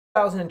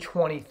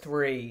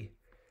2023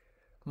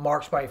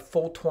 marks my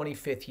full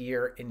 25th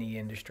year in the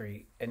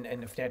industry and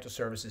the financial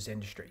services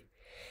industry.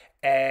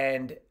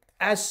 And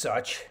as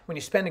such, when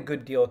you spend a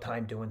good deal of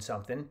time doing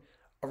something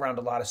around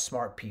a lot of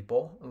smart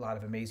people, a lot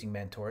of amazing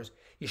mentors,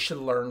 you should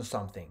learn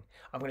something.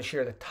 I'm going to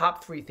share the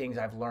top three things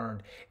I've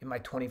learned in my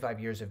 25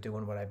 years of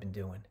doing what I've been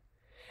doing.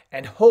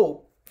 And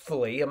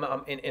hopefully,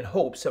 I'm in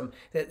hopes that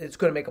it's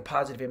going to make a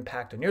positive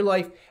impact on your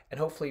life and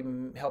hopefully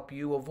help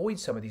you avoid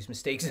some of these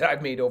mistakes that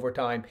I've made over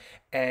time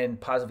and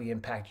positively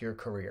impact your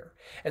career.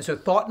 And so,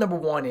 thought number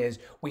one is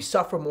we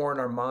suffer more in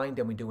our mind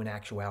than we do in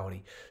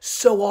actuality.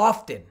 So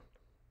often,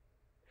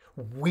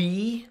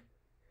 we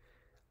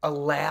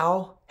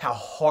allow how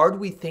hard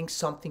we think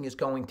something is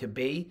going to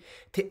be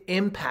to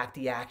impact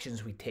the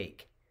actions we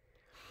take.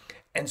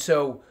 And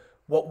so,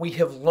 what we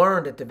have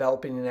learned at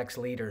Developing the Next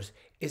Leaders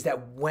is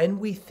that when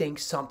we think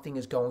something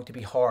is going to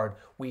be hard,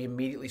 we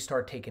immediately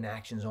start taking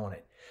actions on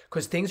it.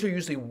 Because things are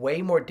usually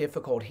way more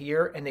difficult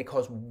here and they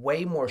cause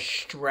way more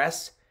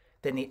stress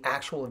than the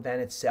actual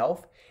event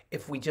itself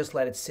if we just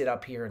let it sit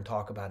up here and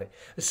talk about it.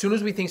 As soon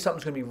as we think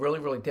something's going to be really,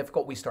 really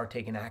difficult, we start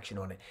taking action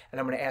on it. And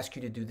I'm going to ask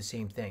you to do the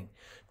same thing.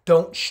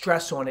 Don't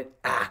stress on it,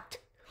 act.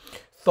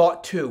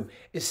 Thought two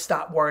is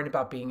stop worrying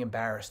about being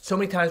embarrassed. So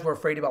many times we're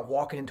afraid about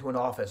walking into an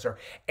office or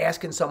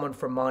asking someone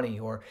for money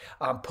or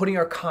putting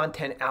our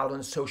content out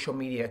on social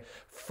media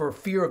for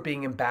fear of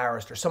being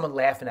embarrassed or someone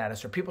laughing at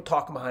us or people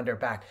talking behind our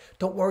back.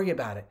 Don't worry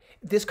about it.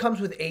 This comes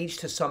with age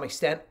to some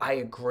extent. I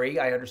agree.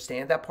 I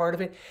understand that part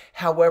of it.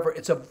 However,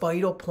 it's a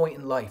vital point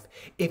in life.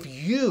 If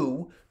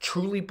you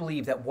truly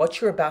believe that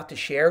what you're about to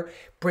share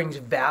brings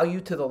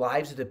value to the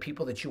lives of the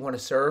people that you want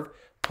to serve,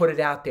 put it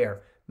out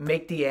there.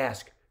 Make the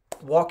ask.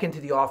 Walk into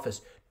the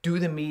office, do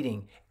the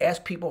meeting,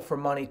 ask people for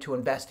money to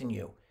invest in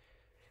you.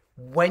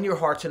 When your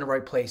heart's in the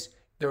right place,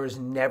 there is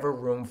never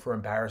room for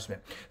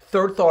embarrassment.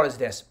 Third thought is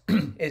this,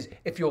 is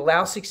if you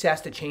allow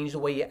success to change the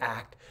way you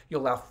act,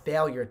 you'll allow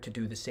failure to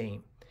do the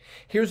same.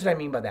 Here's what I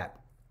mean by that.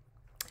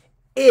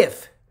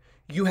 If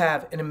you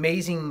have an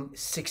amazing,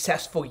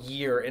 successful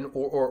year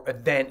or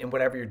event in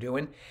whatever you're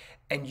doing,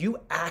 and you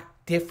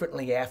act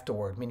differently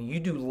afterward, meaning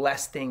you do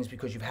less things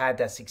because you've had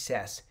that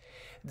success,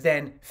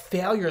 then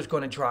failure is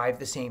going to drive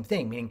the same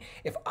thing. Meaning,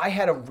 if I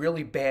had a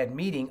really bad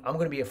meeting, I'm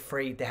going to be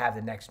afraid to have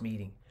the next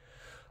meeting.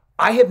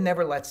 I have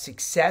never let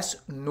success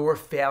nor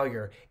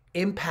failure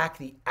impact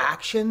the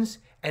actions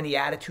and the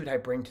attitude I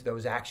bring to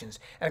those actions.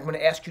 And I'm going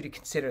to ask you to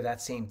consider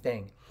that same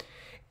thing.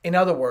 In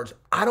other words,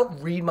 I don't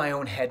read my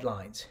own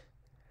headlines.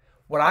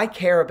 What I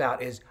care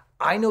about is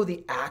I know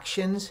the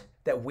actions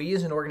that we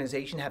as an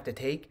organization have to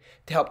take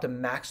to help the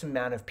maximum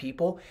amount of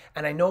people.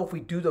 And I know if we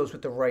do those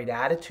with the right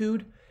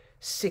attitude,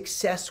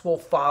 success will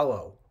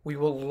follow. We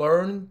will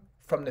learn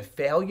from the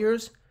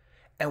failures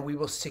and we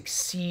will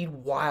succeed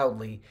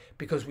wildly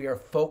because we are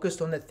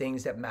focused on the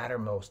things that matter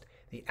most,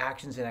 the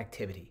actions and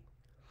activity.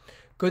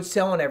 Good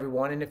selling,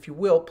 everyone. And if you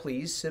will,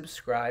 please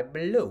subscribe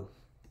below.